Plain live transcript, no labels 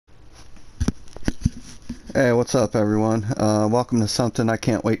Hey, what's up everyone? Welcome to something I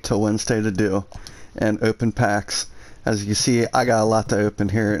can't wait till Wednesday to do, and open packs. As you see, I got a lot to open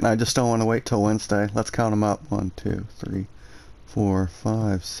here, and I just don't want to wait till Wednesday. Let's count them up. 1, 2, 3, 4,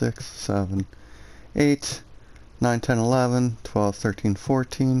 5, 6, 7, 8, 9, 10, 11, 12, 13,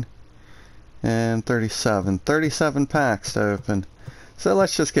 14, and 37. 37 packs to open. So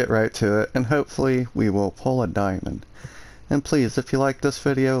let's just get right to it, and hopefully we will pull a diamond. And please, if you like this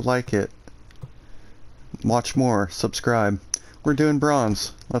video, like it. Watch more, subscribe. We're doing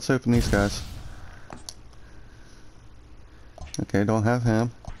bronze. Let's open these guys. Okay, don't have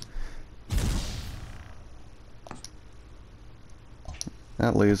him.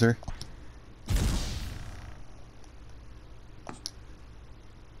 That loser.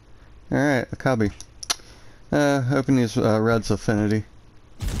 Alright, a cubby. Open these Reds Affinity.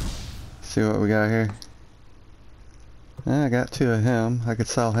 See what we got here. I got 2 of him. I could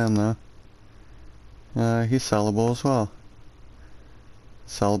sell him though. He's sellable as well.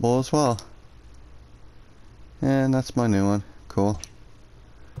 Sellable as well. And that's my new one. Cool.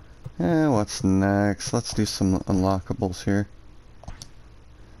 And what's next? Let's do some unlockables here.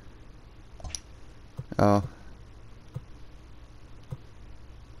 Oh.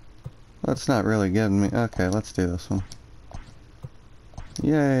 That's not really giving me... Okay, let's do this one.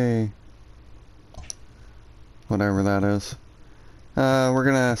 Yay! Whatever that is. We're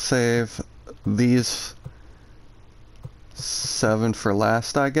gonna save these 7 for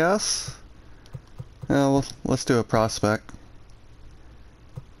last, I guess. Well, let's do a prospect.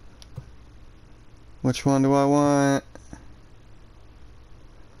 Which one do I want?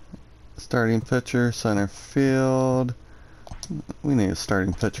 Starting pitcher, center field. We need a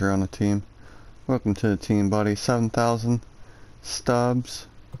starting pitcher on the team. Welcome to the team, buddy. 7,000 stubs.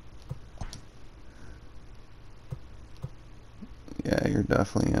 Yeah, you're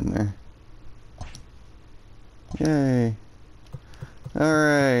definitely in there. Yay.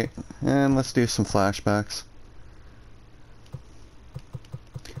 Alright, and let's do some flashbacks.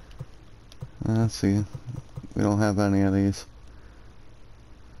 Let's see. We don't have any of these.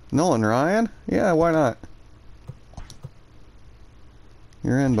 Nolan Ryan? Yeah, why not?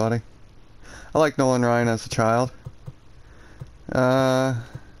 You're in, buddy. I like Nolan Ryan as a child. Well,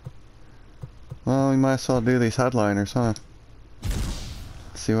 we might as well do these headliners, huh?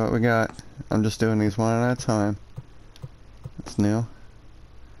 Let's see what we got. I'm just doing these one at a time. That's new.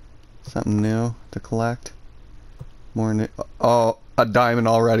 Something new to collect. More new. Oh, a diamond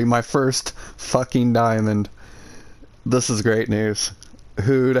already. My first fucking diamond. This is great news.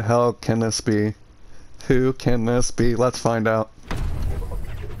 Who the hell can this be? Who can this be? Let's find out.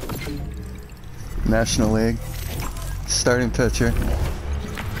 National League. Starting pitcher.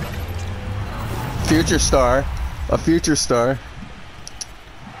 Future star. A future star.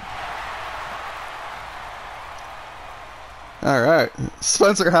 Alright,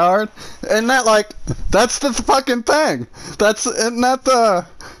 Spencer Howard, and that that's the fucking thing. That's the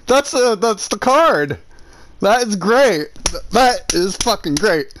card. That is great. That is fucking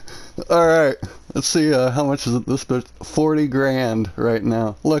great. Alright, let's see how much is it this bitch? 40 grand right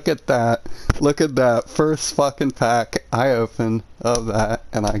now. Look at that. Look at that. First fucking pack I open of that,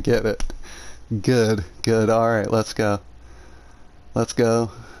 and I get it. Good, good. Alright, let's go. Let's go.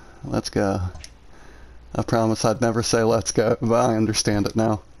 Let's go. I promise I'd never say let's go, but I understand it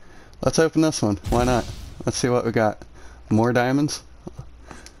now. Let's open this one. Why not? Let's see what we got. More diamonds?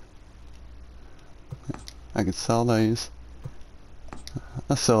 I could sell these.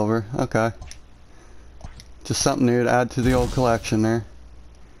 A silver. Okay. Just something new to add to the old collection there.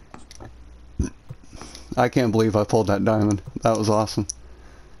 I can't believe I pulled that diamond. That was awesome.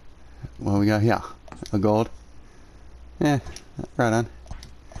 What we got here? A gold. Yeah, right on.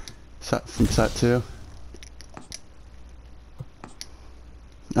 Set from set 2.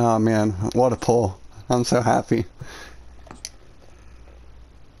 Oh man, what a pull. I'm so happy.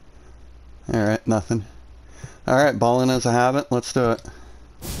 Alright, nothing. Alright, balling as a habit. Let's do it.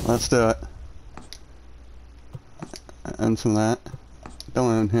 Let's do it. And some of that.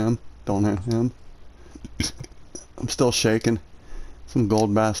 Don't own him. Don't own him. I'm still shaking. Some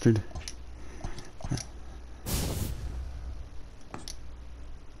gold bastard.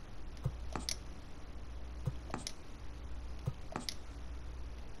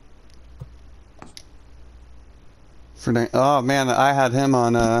 Oh man, I had him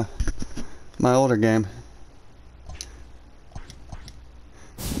on my older game.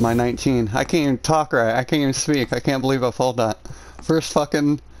 My 19. I can't even talk right. I can't even speak. I can't believe I pulled that. First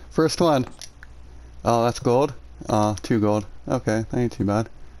one. Oh, that's gold? Oh, 2 gold. Okay, that ain't too bad.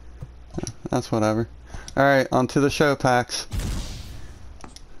 That's whatever. Alright, on to the show packs.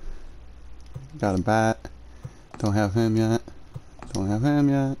 Got a bat. Don't have him yet. Don't have him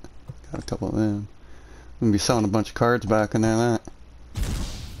yet. Got a couple of them. I'm gonna be selling a bunch of cards back and that.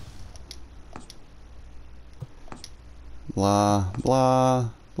 Blah, blah,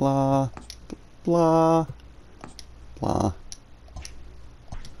 blah, blah, blah.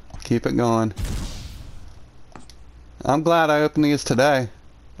 Keep it going. I'm glad I opened these today.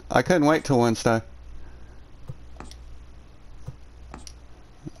 I couldn't wait till Wednesday.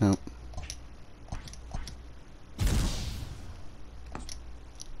 Nope.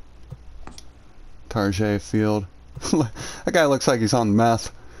 Tarjay Field. That guy looks like he's on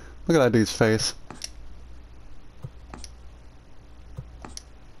meth. Look at that dude's face.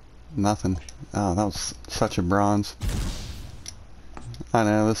 Nothing. Oh, that was such a bronze. I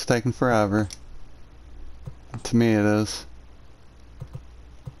know, it's taking forever. To me it is.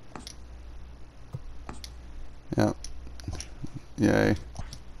 Yep. Yay.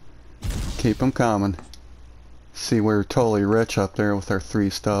 Keep them coming. See, we're totally rich up there with our 3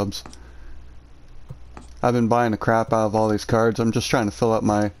 stubs. I've been buying the crap out of all these cards. I'm just trying to fill up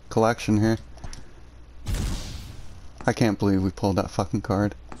my collection here. I can't believe we pulled that fucking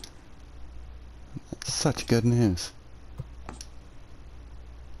card. That's such good news.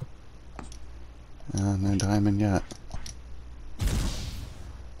 No diamond yet.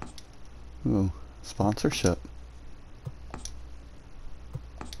 Ooh, sponsorship.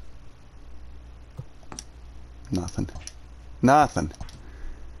 Nothing. Nothing.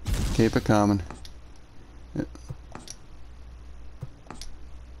 Keep it coming.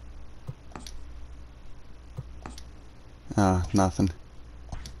 Ah, nothing.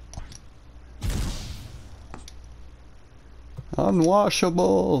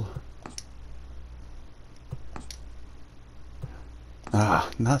 Unwashable. Ah,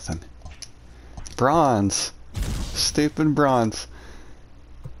 nothing. Bronze. Stupid bronze.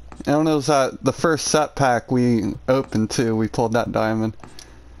 And it was the first set pack we opened too. We pulled that diamond.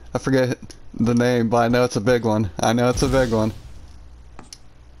 I forget the name, but I know it's a big one. I know it's a big one.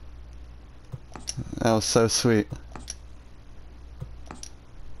 That was so sweet.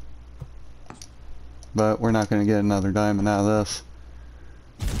 But we're not going to get another diamond out of this.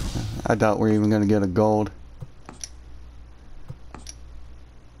 I doubt we're even going to get a gold.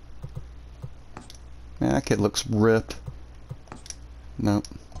 Man, that kid looks ripped. Nope.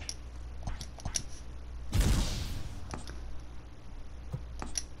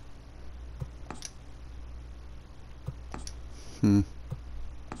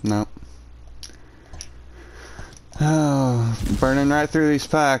 Nope. Oh, burning right through these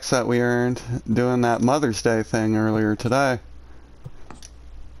packs that we earned doing that Mother's Day thing earlier today.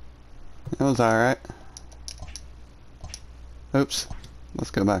 It was alright. Oops.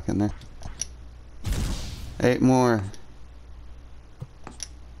 Let's go back in there. 8 more.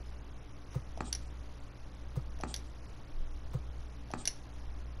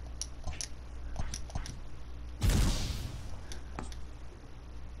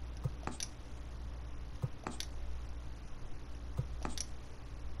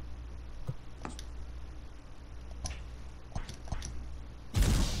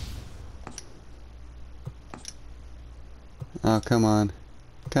 Oh, come on.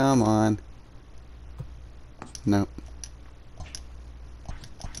 Come on. Nope.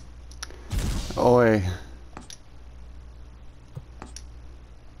 Oi.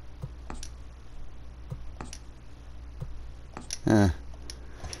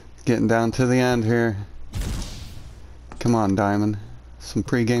 Getting down to the end here. Come on, Diamond. Some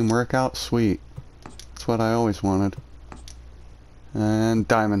pre-game workout? Sweet. That's what I always wanted. And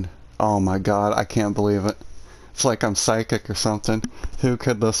Diamond. Oh my god, I can't believe it. It's like I'm psychic or something. Who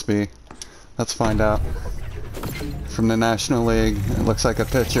could this be? Let's find out. From the National League. It looks like a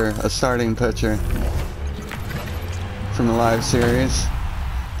pitcher, a starting pitcher. From the live series.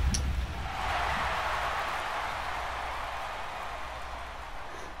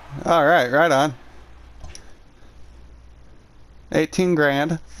 Alright, right on. 18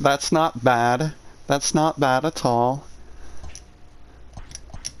 grand. That's not bad. That's not bad at all.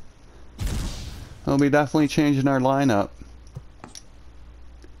 We'll be definitely changing our lineup.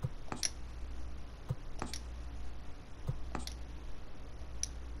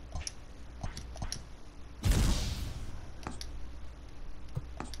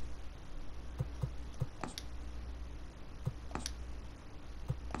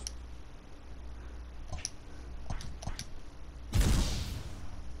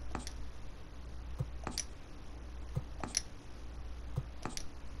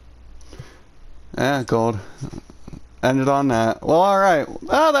 Yeah, gold. Ended on that. Well, alright.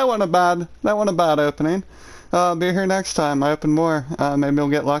 Oh, that wasn't a bad opening. Be here next time. I open more. Maybe we'll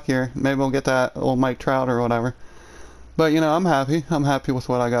get luckier. Maybe we'll get that old Mike Trout or whatever. But, you know, I'm happy. I'm happy with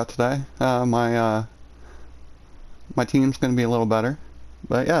what I got today. My team's going to be a little better.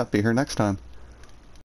 But, yeah, be here next time.